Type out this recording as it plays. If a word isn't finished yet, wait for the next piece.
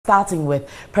Starting with,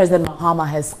 President Mahama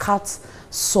has cut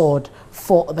sword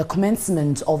for the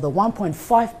commencement of the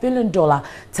 $1.5 billion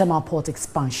Tema port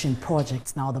expansion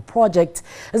project. Now, the project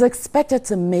is expected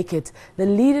to make it the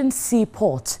leading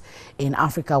seaport in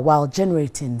Africa while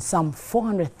generating some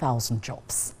 400,000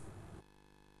 jobs.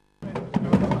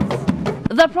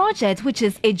 The project, which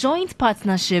is a joint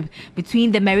partnership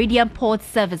between the Meridian Port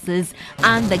Services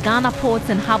and the Ghana Ports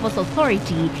and Harbours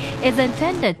Authority, is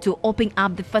intended to open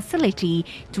up the facility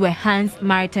to enhance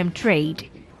maritime trade.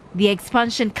 The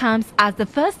expansion comes as the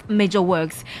first major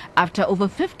works after over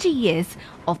 50 years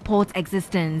of port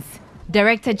existence.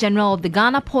 Director General of the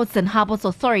Ghana Ports and Harbours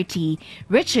Authority,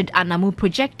 Richard Anamu,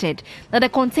 projected that the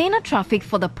container traffic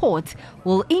for the port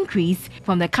will increase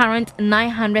from the current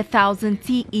 900,000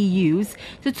 TEUs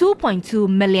to 2.2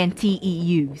 million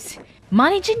TEUs.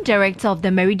 Managing Director of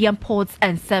the Meridian Ports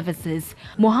and Services,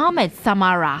 Mohammed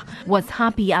Samara, was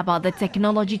happy about the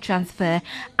technology transfer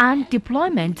and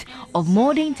deployment of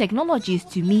modern technologies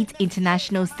to meet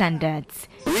international standards.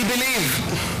 We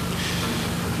believe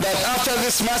that after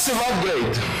this massive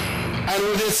upgrade and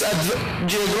with its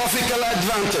geographical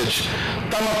advantage,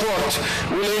 Tema Port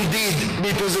will indeed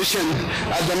be positioned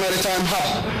as the maritime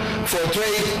hub for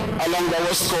trade along the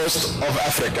west coast of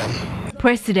Africa.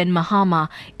 President Mahama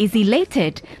is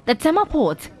elated that Tema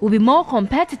Port will be more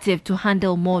competitive to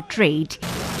handle more trade.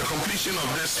 The completion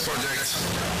of this project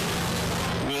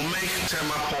will make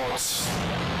Tema Port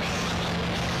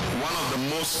one of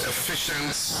the most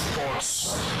efficient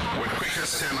ports with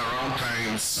quickest turnaround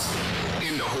times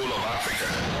in the whole of Africa.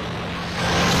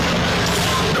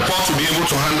 The port will be able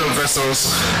to handle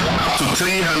vessels up to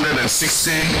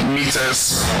 360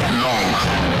 meters long.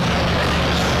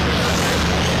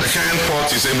 The current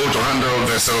port is able to handle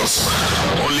vessels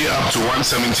only up to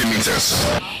 170 meters.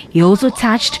 He also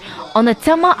touched on the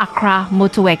Tema Accra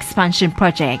motorway expansion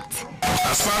project.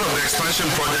 As part of the expansion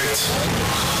project,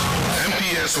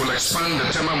 MPS will expand the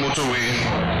Tema motorway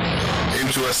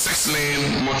into a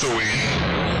 6-lane motorway,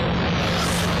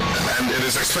 and it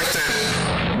is expected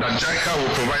that JICA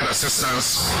will provide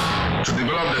assistance to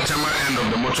develop the Tema end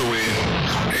of the motorway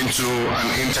into an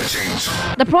interchange.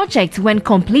 The project, when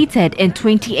completed in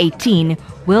 2018,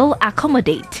 will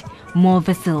accommodate more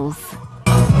vessels.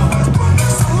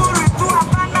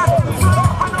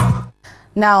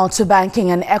 Now to banking,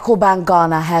 and EcoBank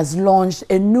Ghana has launched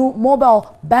a new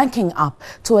mobile banking app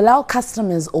to allow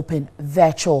customers open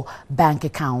virtual bank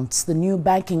accounts. The new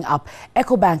banking app,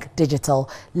 EcoBank Digital,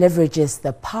 leverages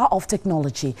the power of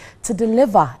technology to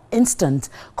deliver instant,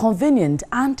 convenient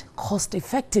and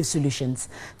cost-effective solutions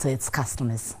to its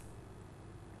customers.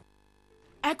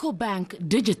 EcoBank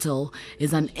Digital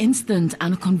is an instant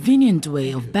and convenient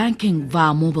way of banking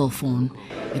via mobile phone.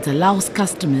 It allows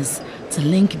customers to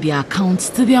link their accounts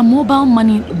to their mobile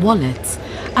money wallets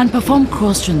and perform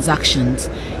cross-transactions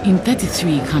in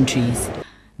 33 countries.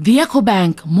 The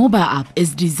EcoBank mobile app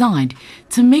is designed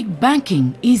to make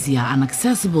banking easier and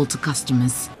accessible to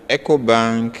customers.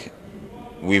 EcoBank,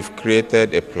 we've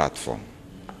created a platform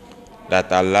that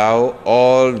allow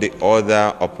all the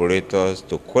other operators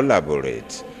to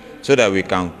collaborate so that we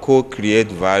can co-create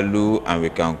value and we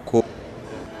can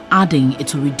adding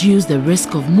it will reduce the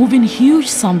risk of moving huge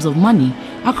sums of money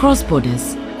across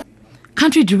borders.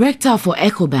 Country Director for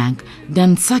EcoBank,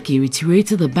 Dan Saki,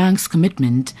 reiterated the bank's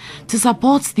commitment to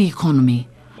support the economy.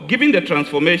 Given the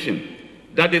transformation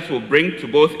that this will bring to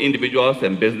both individuals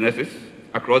and businesses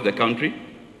across the country,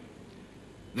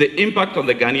 the impact on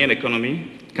the Ghanaian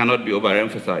economy cannot be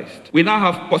overemphasized. We now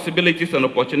have possibilities and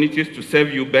opportunities to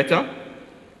serve you better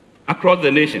across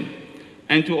the nation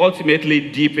and to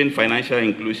ultimately deepen financial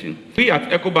inclusion. We at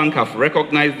EcoBank have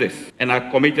recognized this and are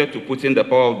committed to putting the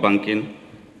power of banking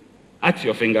at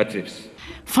your fingertips.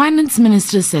 Finance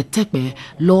Minister Sekpe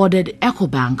lauded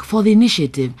EcoBank for the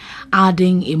initiative,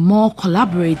 adding a more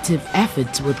collaborative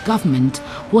effort with government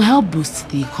will help boost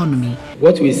the economy.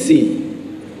 What we see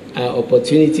are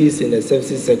opportunities in the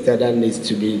services sector that needs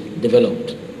to be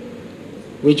developed,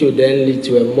 which will then lead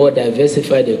to a more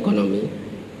diversified economy,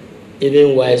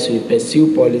 even whilst we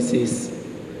pursue policies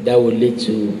that will lead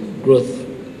to growth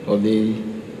of the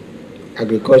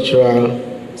agricultural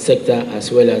sector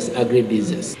as well as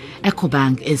agribusiness.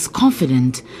 EcoBank is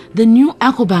confident the new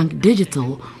EcoBank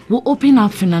Digital will open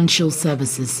up financial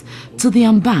services to the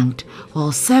unbanked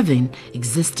while serving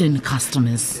existing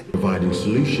customers. Providing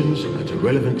solutions that are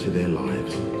relevant to their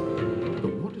lives.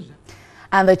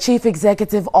 And the Chief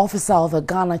Executive Officer of the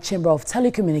Ghana Chamber of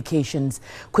Telecommunications,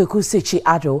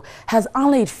 Asiedu-Dartey, has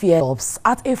allayed fears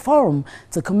at a forum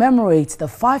to commemorate the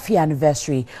 5-year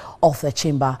anniversary of the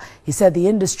chamber. He said the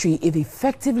industry, if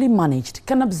effectively managed,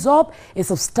 can absorb a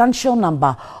substantial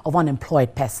number of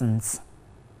unemployed persons.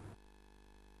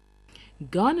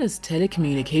 Ghana's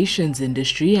telecommunications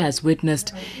industry has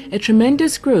witnessed a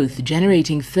tremendous growth,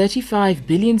 generating 35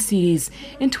 billion cedis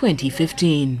in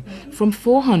 2015 from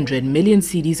 400 million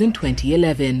cedis in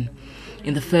 2011.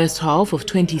 In the first half of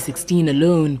 2016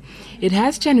 alone, it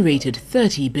has generated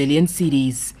 30 billion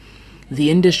cedis. The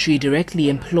industry directly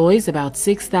employs about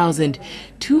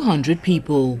 6,200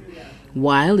 people,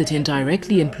 while it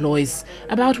indirectly employs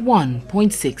about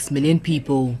 1.6 million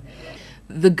people.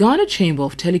 The Ghana Chamber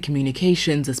of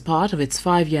Telecommunications, as part of its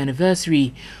 5-year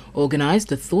anniversary, organized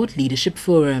a thought leadership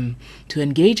forum to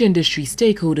engage industry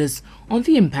stakeholders on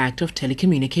the impact of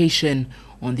telecommunication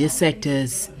on their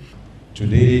sectors.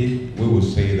 Today, we will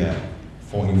say that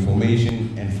for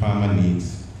information and farmer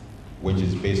needs, which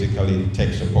is basically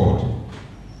tech support,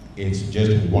 it's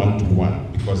just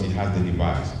one-to-one because it has the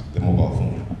device, the mobile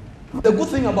phone. The good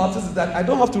thing about this is that I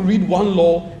don't have to read one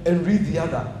law and read the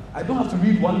other. I don't have to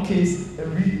read one case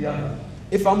and read the other.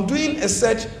 If I'm doing a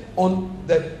search on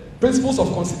the principles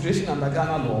of consideration under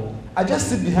Ghana law, I just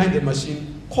sit behind the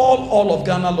machine, call all of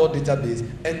Ghana law database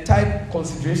and type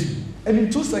consideration. And in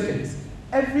 2 seconds,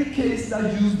 every case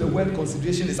that used the word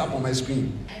consideration is up on my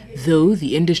screen. Though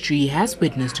the industry has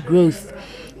witnessed growth,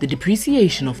 the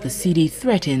depreciation of the cedi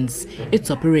threatens its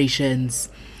operations.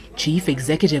 Chief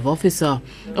Executive Officer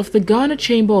of the Ghana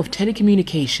Chamber of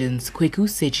Telecommunications,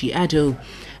 Asiedu-Dartey,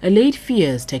 allayed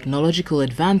fears technological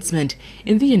advancement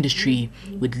in the industry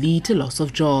would lead to loss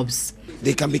of jobs.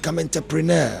 They can become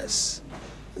entrepreneurs.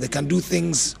 They can do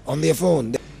things on their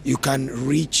phone. You can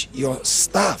reach your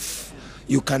staff.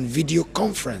 You can video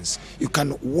conference. You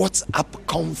can WhatsApp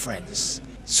conference.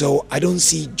 So I don't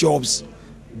see jobs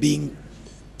being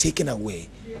taken away.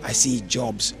 I see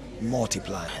jobs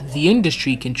multiply. The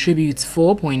industry contributes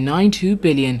 4.92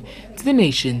 billion to the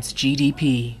nation's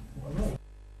GDP.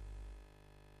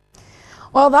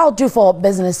 Well, that'll do for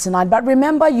business tonight. But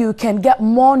remember, you can get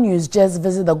more news. Just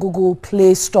visit the Google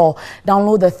Play Store,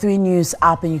 download the 3 News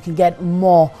app, and you can get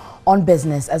more on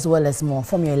business as well as more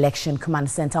from your election command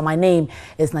center. My name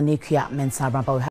is Nanekia Mensah.